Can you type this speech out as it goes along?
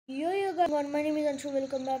Yo guys, my name is Anshu.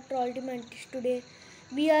 Welcome back to Ultimate. Today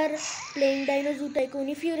we are playing Dinosaur Tycoon.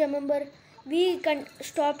 If you remember, we can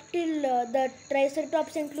stop till the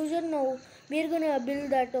Triceratops enclosure. Now we are gonna build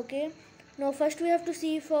that. Okay. Now first we have to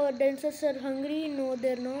see if our dinosaurs are hungry. No,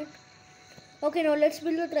 they're not. Okay. Now let's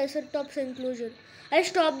build the Triceratops enclosure. I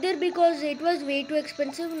stopped there because it was way too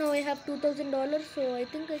expensive. Now I have $2,000, so I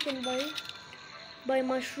think I can buy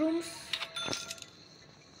mushrooms.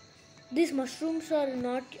 These mushrooms are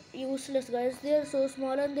not useless, guys. They are so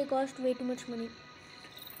small and they cost way too much money.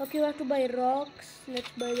 Okay, we have to buy rocks. Let's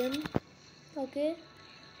buy them. Okay,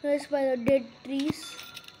 let's buy the dead trees.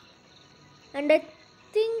 And I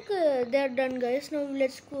think they are done, guys. Now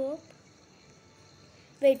let's go.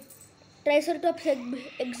 Wait, Triceratops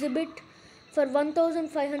exhibit for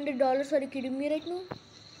 $1,500. Are you kidding me right now?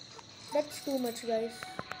 That's too much, guys.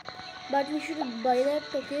 But we should buy that.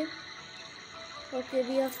 Okay. Okay,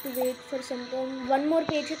 we have to wait for some time. One more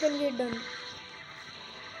paycheck and we're done.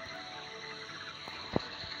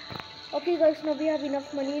 Okay guys, now we have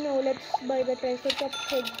enough money. Now let's buy the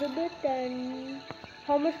Triceratops exhibit. And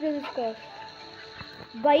how much does this cost?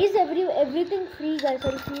 Why is everything free, guys?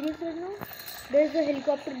 Are you serious right now? There's a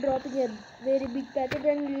helicopter dropping a very big package,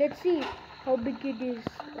 and let's see how big it is.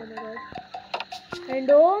 Oh my god. And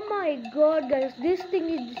oh my god, guys, this thing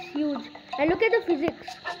is huge. And look at the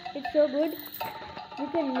physics. It's so good. We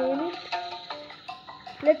can name it.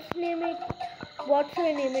 Let's name it. What should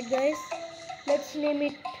I name it, guys? Let's name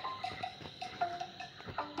it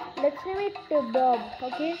Bob.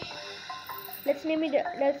 Okay. Let's name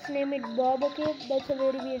it Bob. Okay. That's a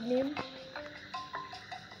very weird name.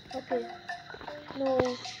 Okay. No,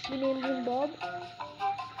 we named him Bob.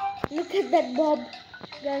 Look at that Bob,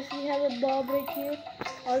 guys. We have a Bob right here,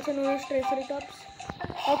 also known as Triceratops.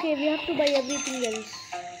 Okay, we have to buy everything else.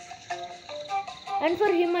 And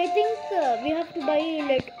for him, I think we have to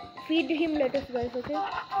feed him lettuce, guys. Okay.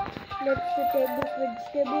 Let's take this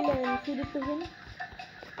vegetable and feed it to him.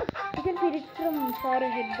 You can feed it from far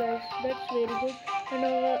ahead, guys. That's very good. And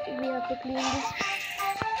now we have to clean this.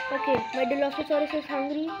 Okay, my Dilophosaurus is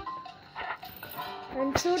hungry.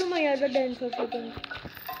 And so do my other dinosaurs, I think.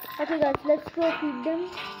 Okay, guys, let's go feed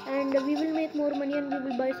them. And we will make more money and we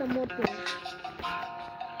will buy some more things.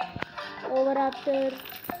 Oviraptor.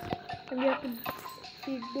 And we have to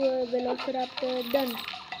feed the Velociraptor. Done.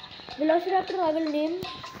 Velociraptor I will name.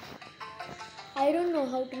 I don't know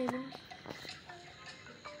how to name him.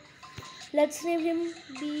 Let's name him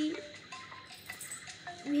we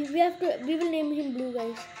will name him Blue,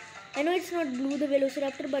 guys. I know it's not Blue the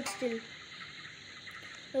Velociraptor, but still.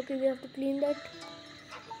 Okay, we have to clean that.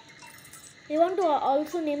 We want to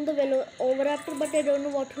also name the Oviraptor, but I don't know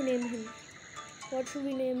what to name him. What should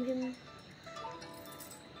we name him?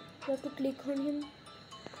 We have to click on him.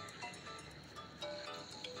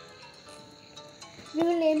 We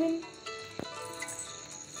will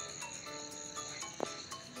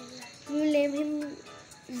name him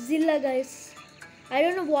Zilla, guys. I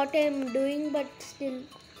don't know what I am doing, but still.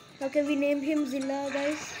 Okay, we name him Zilla,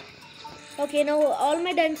 guys. Okay, now all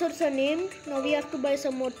my dinosaurs are named. Now we have to buy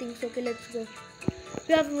some more things. Okay, let's go.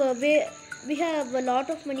 We have a lot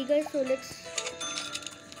of money, guys. So let's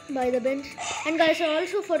buy the bench. And guys, I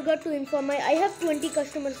also forgot to inform I have 20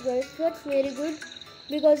 customers, guys. So that's very good.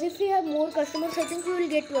 Because if we have more customers, I think we will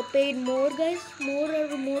get paid more, guys.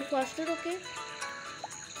 More faster, okay?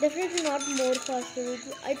 Definitely not more faster.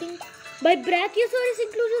 I think by Brachiosaurus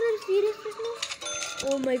inclusion, are you serious right now?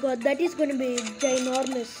 Oh my god, that is going to be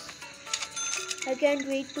ginormous. I can't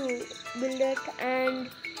wait to build it, and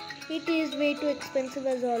it is way too expensive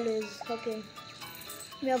as always. Okay,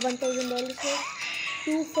 we have $1,000 left.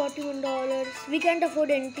 $241. We can't afford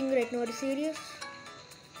anything right now. Are you serious?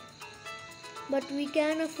 But we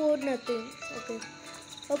can afford nothing.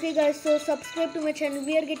 Okay guys, so subscribe to my channel.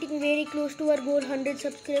 We are getting very close to our goal, 100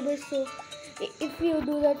 subscribers. So if you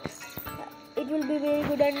do that, it will be very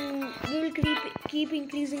good, and we will keep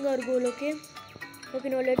increasing our goal. Okay,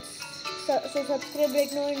 now let's subscribe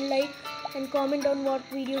right now and like and comment on what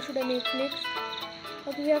video should I make next.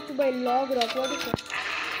 Okay, we have to buy log rock. What is that?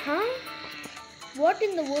 Huh? What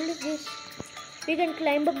in the world is this? We can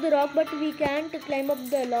climb up the rock, but we can't climb up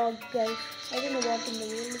the log, guys. I don't know what in the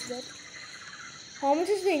world is that. How much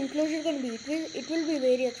is the enclosure going to be? It will be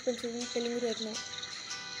very expensive, I'm telling you right now.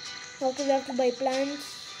 Okay, we have to buy plants.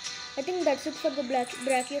 I think that's it for the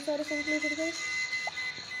Brachiosaurus enclosure, guys.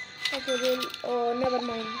 Okay, well, oh, never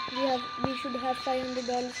mind. We should have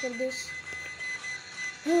 $500 for this.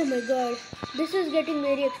 Oh my god, this is getting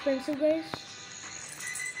very expensive, guys.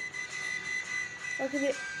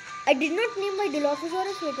 Okay, I did not name my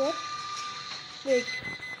Dilophosaurus. Wait, what? Wait,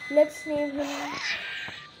 let's name him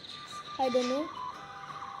I don't know.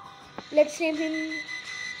 Let's name him.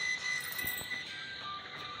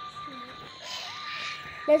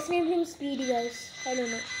 Let's name him Speedy, guys. I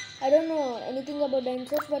don't know. I don't know anything about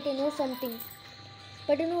dinosaurs, but I know something.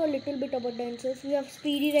 But I know a little bit about dinosaurs. We have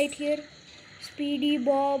Speedy right here. Speedy,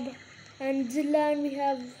 Bob, and Zilla, and we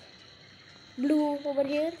have Blue over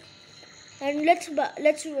here. And let's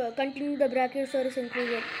continue the Brachiosaurus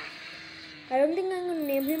enclosure. I don't think I'm gonna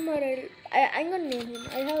name him, or I'm gonna name him.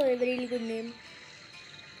 I have a really good name.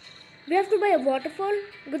 We have to buy a waterfall.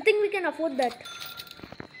 Good thing we can afford that.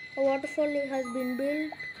 A waterfall has been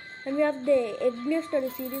built, and we have the egg nest. Are you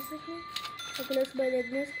serious with me? Okay, let's buy the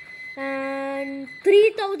egg nest. And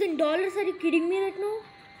 $3,000. Are you kidding me right now?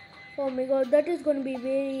 Oh my god, that is going to be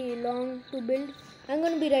very long to build. I'm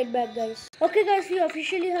going to be right back, guys. Okay, guys, we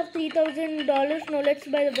officially have $3,000. Now let's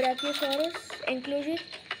buy the Brachiosaurus enclosure.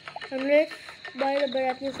 And let's buy the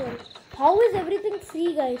Brachiosaurus. How is everything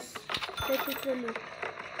free, guys? Let me tell you.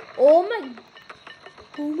 Oh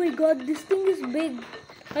my god, this thing is big.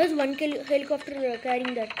 How is one helicopter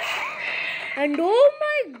carrying that? And oh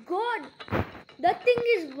my god, that thing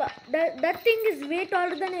is way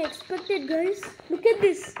taller than I expected, guys. Look at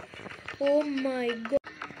this. Oh my god,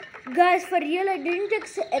 guys, for real, I didn't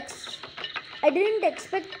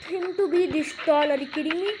expect him to be this tall. Are you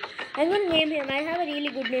kidding me? I'm gonna name him. I have a really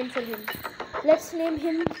good name for him. Let's name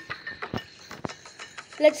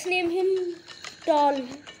him Tall.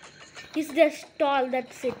 He's just tall.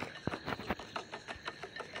 That's it.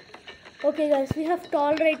 Okay, guys, we have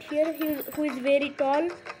Tall right here. Who is very tall.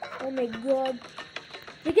 Oh my god.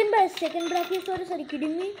 We can buy a second Brachiosaurus. Are you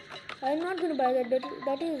kidding me? I'm not gonna buy that.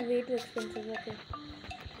 That is way too expensive. Okay.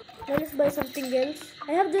 Now let's buy something else.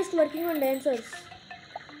 I have just working on dinosaurs.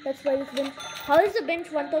 Let's buy this bench. How is the bench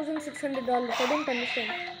 $1,600? I don't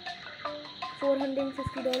understand.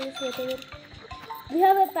 $450, whatever. We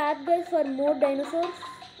have a path, guys, for more dinosaurs,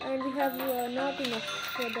 and we have not enough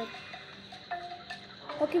for that.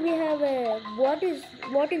 Okay, we have a what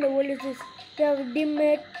in the world is this? We have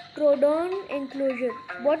Dimetrodon enclosure.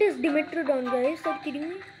 What is Dimetrodon, guys? Are you kidding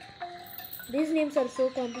me? These names are so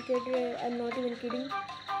complicated. I'm not even kidding.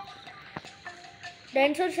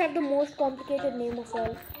 Dinosaurs have the most complicated name of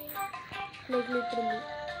all. Like literally.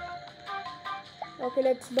 Okay,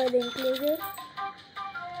 let's buy the enclosure.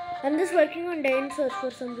 I'm just working on dinosaurs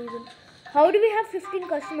for some reason. How do we have 15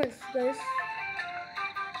 customers, guys?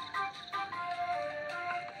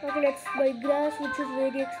 Okay, let's buy grass, which is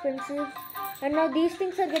very expensive. And now these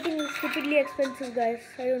things are getting stupidly expensive, guys.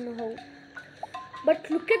 I don't know how. But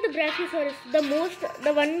look at the Brachiosaurus.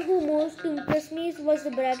 The one who most impressed me was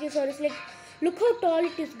the Brachiosaurus. Like, look how tall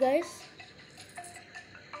it is, guys.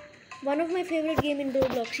 One of my favorite game in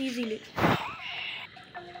Roblox, easily.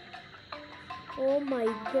 Oh my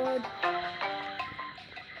god.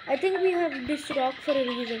 I think we have this rock for a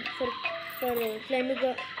reason. For climbing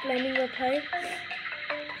up high.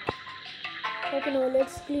 Okay, now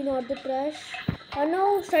let's clean out the trash. And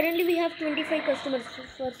now suddenly we have 25 customers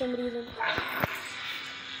for some reason.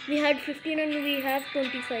 We had 15 and we have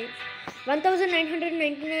 25.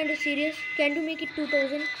 1,999 is serious. Can you make it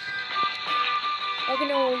 2,000? Okay,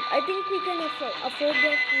 now I think we can afford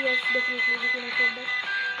that. Yes, definitely we can afford that.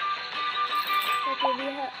 Okay,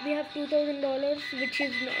 we have $2,000, which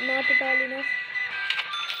is not at all enough.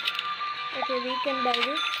 Okay, we can buy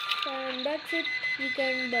this, and that's it. We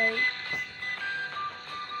can buy.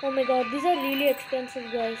 Oh my god, these are really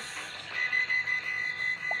expensive, guys.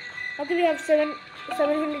 Okay, we have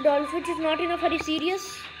 $700, which is not enough. Are you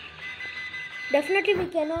serious? Definitely we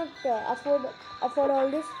cannot afford all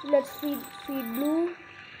this. Let's feed Blue,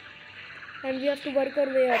 and we have to work our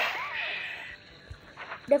way up.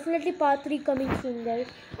 Definitely part 3 coming soon, guys.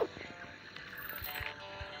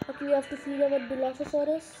 Okay, we have to feed our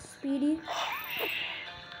Dilophosaurus, Speedy.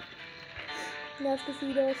 We have to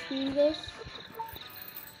feed our Speedy, guys.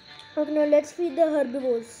 Okay, now let's feed the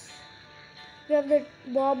herbivores. We have the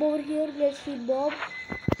Bob over here. Let's feed Bob.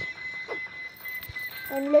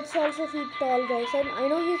 And let's also feed Tall, guys. And I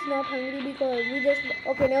know he's not hungry because we just...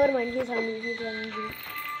 Okay, never mind. He's hungry. He's hungry.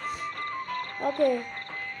 Okay.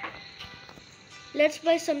 Let's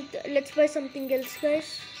buy something else,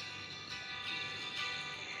 guys.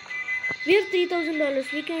 We have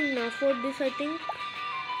 $3,000. We can afford this, I think.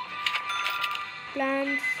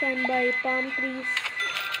 Plants and buy palm trees.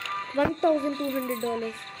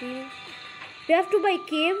 $1,200. We have to buy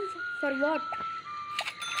cave for what?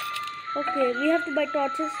 Okay, we have to buy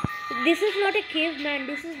torches. This is not a cave, man.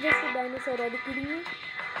 This is just a dinosaur. Are you kidding me?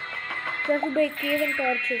 We have to buy cave and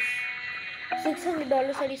torches.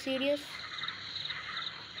 $600. Are you serious?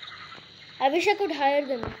 I wish I could hire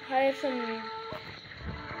them. Hire some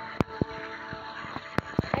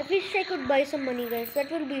wish I could buy some money, guys.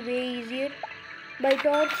 That will be way easier. Buy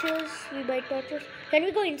torches. We buy torches. Can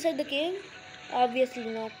we go inside the cave? Obviously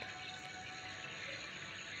not.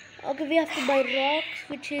 Okay, we have to buy rocks,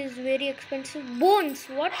 which is very expensive. Bones.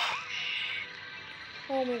 What?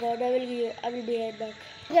 Oh my god, I will be right back.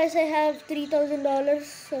 Guys, I have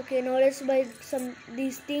 $3,000. Okay, now let's buy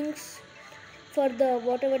these things for the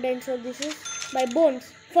whatever dinosaur this is. Buy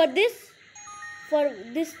bones. For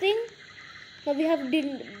this thing. Now we have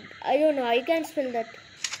I don't know, I can't spell that.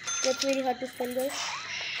 That's very hard to spell, guys.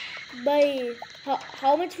 Buy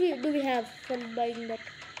how much do we have for buying that?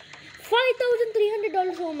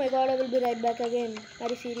 $5,300. Oh my god, I will be right back again. Are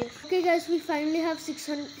you serious? Okay guys, we finally have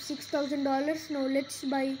 $6,000. Now let's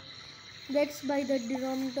buy the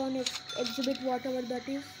Dinosaur exhibit, whatever that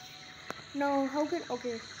is. Now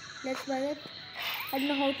okay, let's buy it. I don't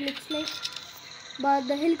know how it looks like. But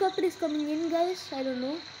the helicopter is coming in, guys. I don't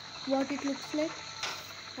know what it looks like.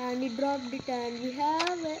 And it dropped it, and we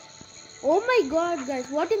have oh my god, guys,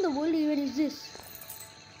 what in the world even is this?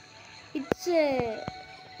 It's a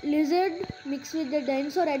lizard mixed with the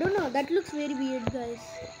dinosaur. I don't know, that looks very weird, guys.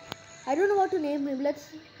 I don't know what to name him.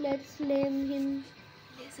 Let's name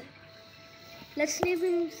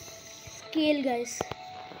him Scale, guys.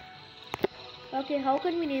 Okay, how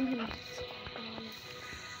can we name him?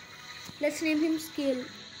 Let's name him Scale.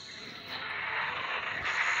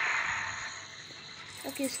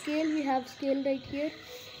 Okay, Scale, we have Scale right here.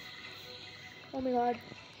 Oh my god.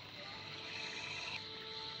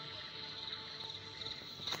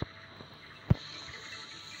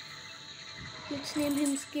 Let's name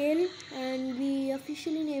him Scale, and we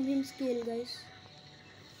officially name him Scale, guys.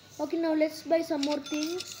 Okay, now let's buy some more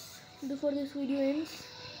things before this video ends.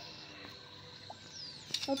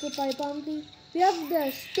 Okay, Pipampy. We have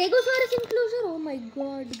the Stegosaurus enclosure. Oh my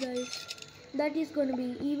god, guys. That is gonna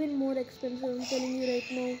be even more expensive, I'm telling you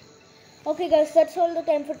right now. Okay guys, that's all the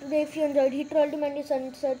time for today. If you enjoyed, hit roll to Mandy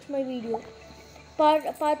and search my video. Part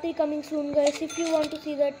 3 coming soon, guys. If you want to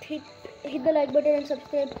see that, hit the like button and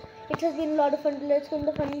subscribe. It has been a lot of fun. Let's come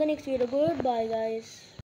to fun in the next video. Goodbye, guys.